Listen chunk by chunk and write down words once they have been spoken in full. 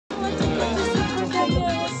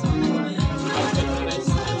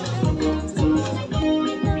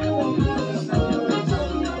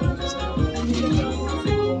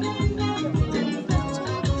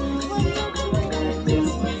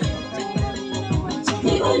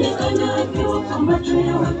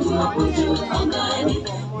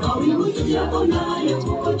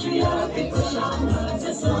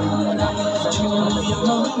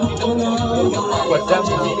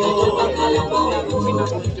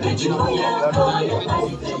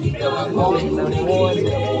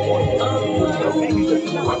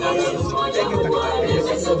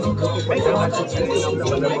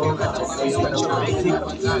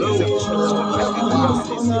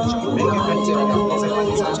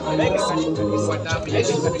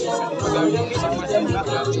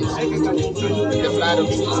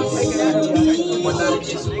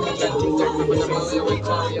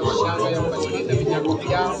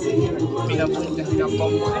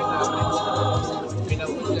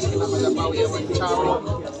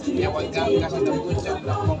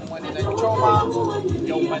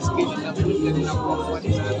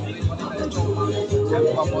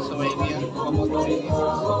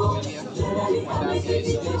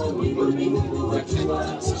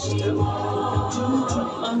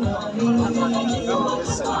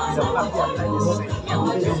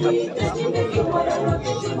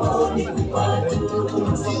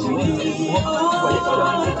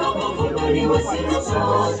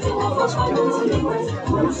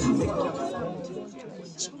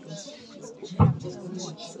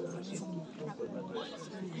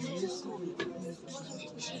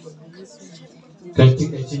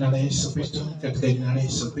Katika jina la Yesu Kristo, katika jina la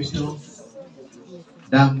Yesu Kristo,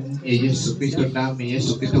 damu ya Yesu Kristo, damu ya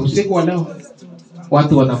Yesu Kristo. Usiku wa leo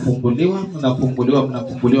watu wanafunguliwa,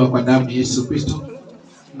 mnafunguliwa kwa damu ya Yesu Kristo.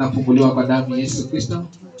 Mnafunguliwa kwa damu ya Yesu Kristo.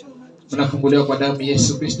 Mnafunguliwa kwa damu ya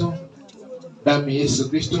Yesu Kristo. Damu ya Yesu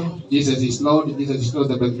Kristo. Jesus is Lord, Jesus is Lord,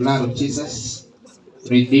 the blood of Jesus.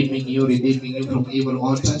 Redeeming you from evil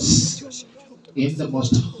altars. In the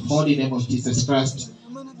most holy name of Jesus Christ.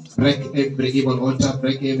 Break every evil altar,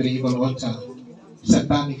 break every evil altar.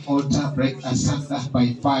 Satanic altar, break asunder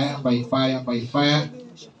by fire, by fire, by fire.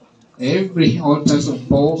 Every altars of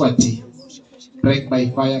poverty, break by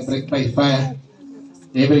fire, break by fire.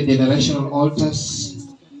 Every generational altars,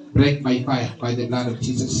 break by fire, by the blood of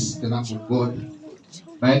Jesus, the Lamb of God.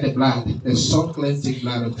 By the blood, the soul cleansing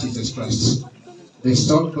blood of Jesus Christ. The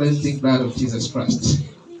soul cleansing blood of Jesus Christ.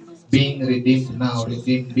 Being redeemed now,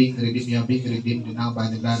 being redeemed, you are being redeemed now by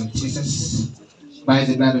the blood of Jesus. By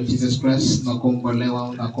the blood of Jesus Christ,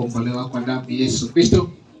 nakombolewa kwa damu ya Yesu Kristo.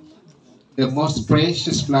 The most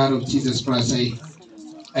precious blood of Jesus Christ.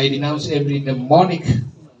 I denounce every demonic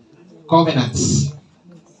covenants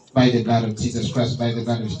by the blood of Jesus Christ, by the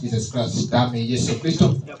blood of Jesus Christ. Damu ya Yesu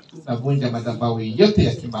Kristo. Navunja madhabahu yote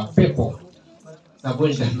ya kimapepo.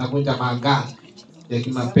 Navunja maagano ya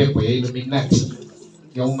kimapepo ya Illuminati,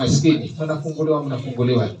 ya umaskini.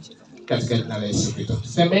 Mnafunguliwa katika jina la Yesu Kristo.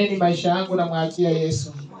 Semeni, maisha yangu namwachia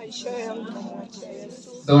Yesu.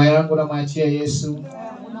 Ndoa yangu namwachia Yesu.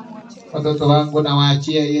 Watoto wangu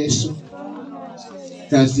namwachia Yesu.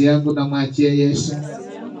 Kazi yangu namwachia Yesu.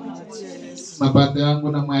 Mapato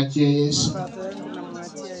yangu namwachia Yesu.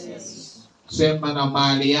 Sema, na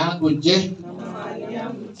mali yangu je?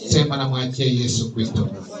 Sema, namwachia Yesu Kristo.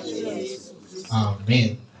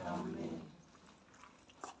 Amen.